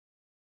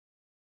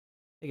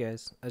Hey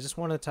guys, I just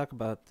want to talk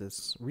about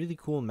this really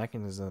cool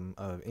mechanism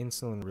of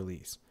insulin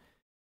release.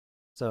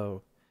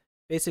 So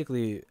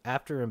basically,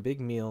 after a big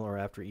meal or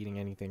after eating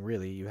anything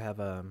really, you have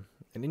an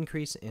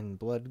increase in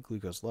blood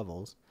glucose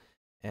levels.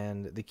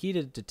 And the key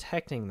to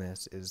detecting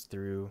this is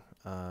through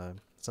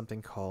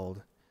something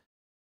called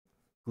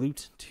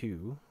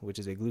GLUT2, which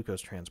is a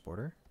glucose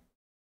transporter.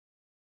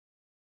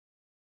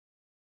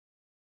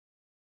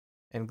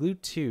 And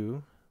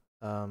GLUT2,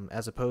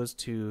 as opposed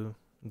to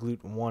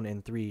GLUT1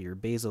 and 3, or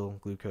basal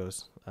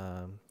glucose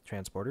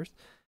transporters,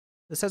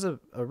 this has a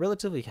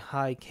relatively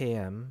high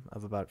Km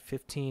of about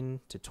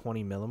 15 to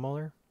 20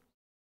 millimolar,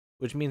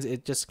 which means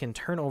it just can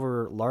turn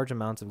over large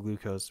amounts of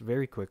glucose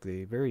very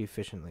quickly, very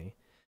efficiently.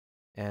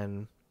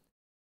 And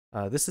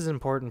this is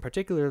important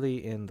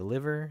particularly in the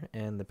liver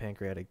and the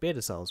pancreatic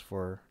beta cells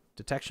for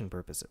detection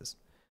purposes.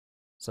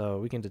 So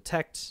we can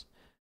detect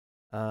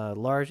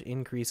large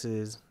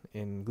increases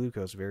in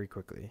glucose very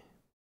quickly.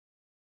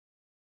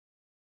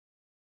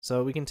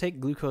 So we can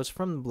take glucose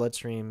from the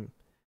bloodstream,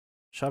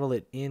 shuttle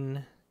it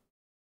in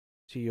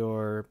to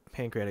your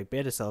pancreatic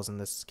beta cells in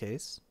this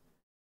case.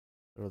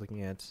 We're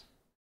looking at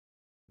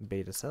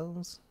beta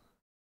cells.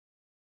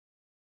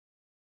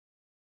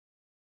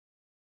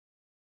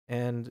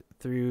 And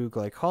through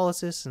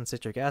glycolysis and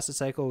citric acid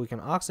cycle, we can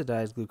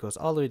oxidize glucose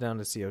all the way down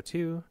to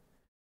CO2,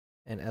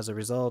 and as a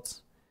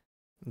result,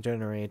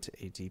 generate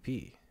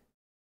ATP.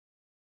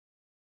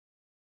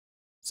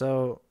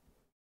 So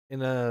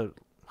in a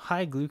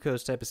high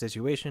glucose type of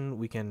situation,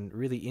 we can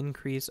really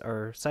increase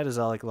our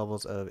cytosolic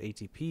levels of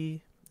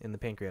ATP in the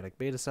pancreatic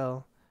beta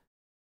cell.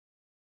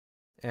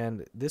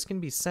 And this can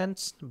be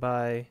sensed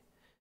by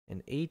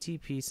an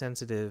ATP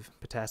sensitive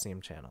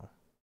potassium channel.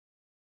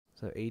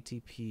 So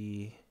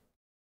ATP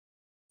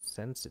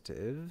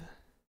sensitive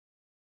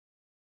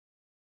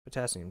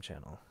potassium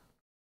channel.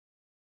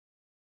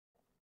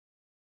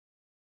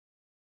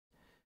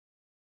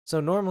 So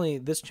normally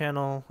this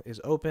channel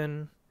is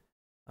open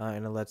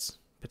and it lets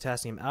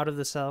potassium out of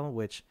the cell,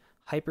 which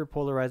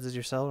hyperpolarizes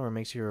your cell or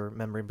makes your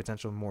membrane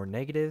potential more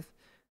negative.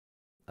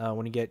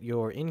 When you get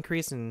your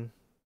increase in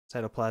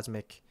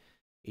cytoplasmic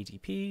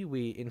ATP,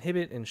 we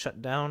inhibit and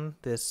shut down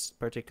this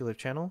particular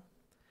channel.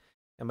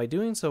 And by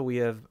doing so, we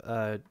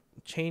have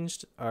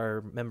changed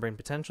our membrane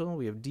potential.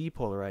 We have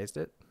depolarized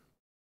it.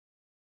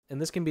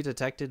 And this can be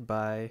detected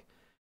by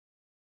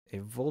a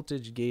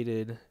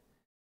voltage-gated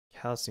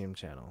calcium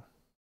channel.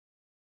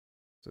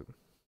 So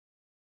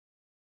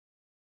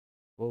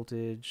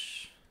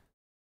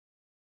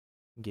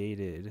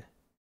voltage-gated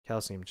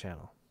calcium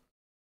channel.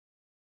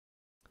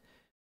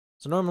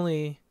 So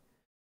normally,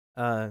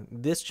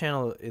 this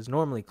channel is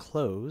normally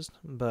closed,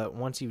 but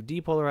once you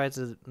depolarize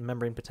the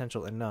membrane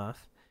potential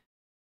enough,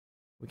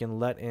 we can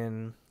let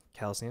in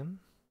calcium.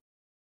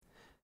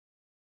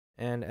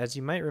 And as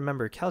you might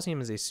remember,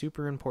 calcium is a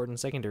super important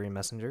secondary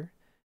messenger,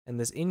 and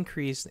this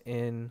increase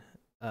in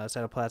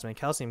cytoplasmic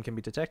calcium can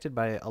be detected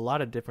by a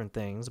lot of different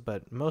things,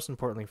 but most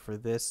importantly for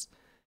this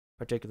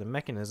particular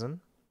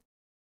mechanism,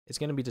 it's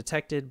going to be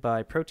detected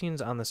by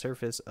proteins on the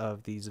surface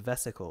of these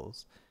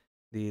vesicles,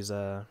 these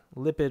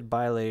lipid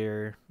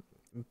bilayer,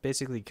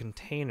 basically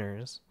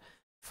containers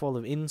full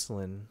of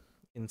insulin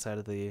inside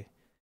of the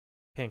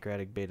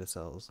pancreatic beta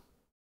cells.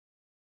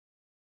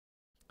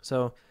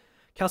 So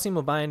calcium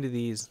will bind to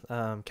these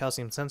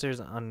calcium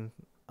sensors on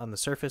the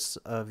surface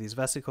of these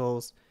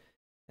vesicles,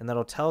 and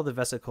that'll tell the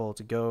vesicle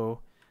to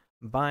go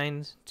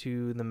bind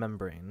to the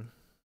membrane.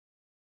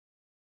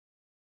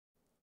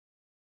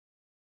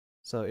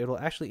 So it'll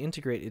actually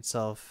integrate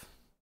itself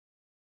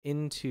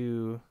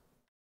into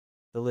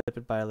the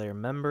lipid bilayer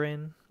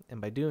membrane,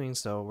 and by doing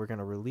so, we're going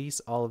to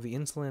release all of the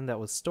insulin that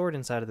was stored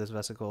inside of this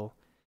vesicle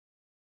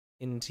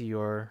into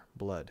your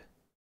blood.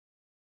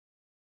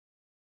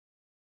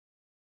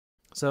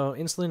 So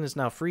insulin is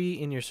now free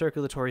in your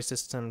circulatory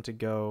system to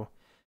go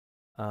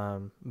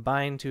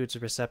bind to its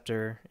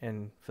receptor,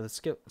 and for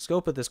the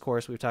scope of this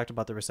course, we've talked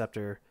about the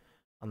receptor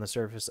on the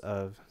surface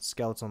of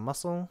skeletal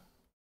muscle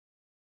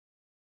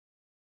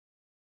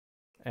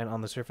and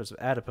on the surface of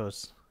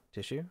adipose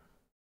tissue,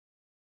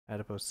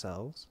 adipose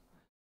cells.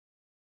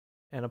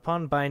 And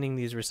upon binding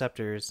these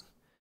receptors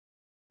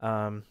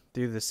through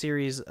the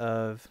series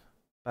of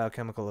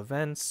biochemical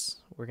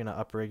events, we're going to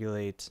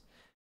upregulate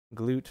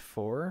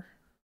GLUT4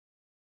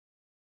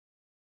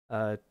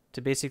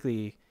 to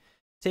basically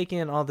take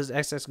in all this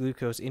excess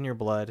glucose in your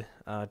blood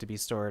to be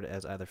stored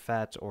as either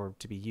fat or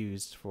to be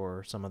used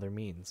for some other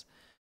means.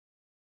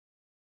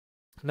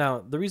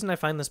 Now, the reason I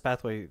find this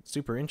pathway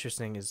super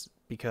interesting is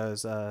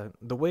because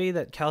the way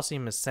that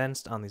calcium is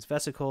sensed on these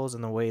vesicles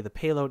and the way the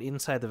payload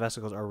inside the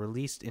vesicles are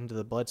released into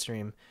the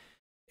bloodstream,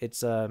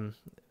 it's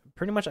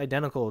pretty much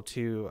identical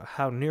to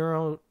how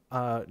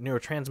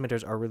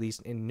neurotransmitters are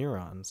released in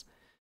neurons.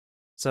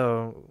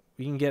 So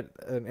you can get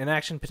an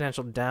action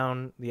potential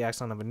down the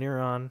axon of a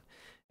neuron,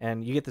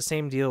 and you get the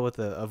same deal with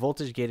a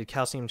voltage-gated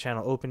calcium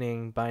channel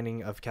opening,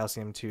 binding of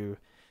calcium to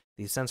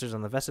these sensors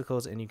on the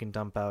vesicles, and you can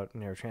dump out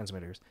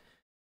neurotransmitters.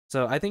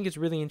 So I think it's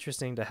really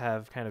interesting to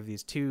have kind of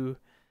these two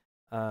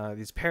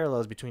these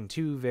parallels between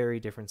two very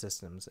different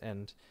systems.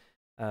 And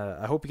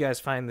I hope you guys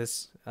find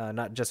this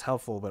not just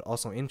helpful, but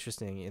also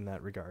interesting in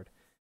that regard.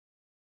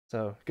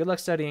 So good luck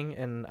studying,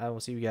 and I will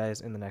see you guys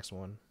in the next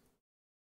one.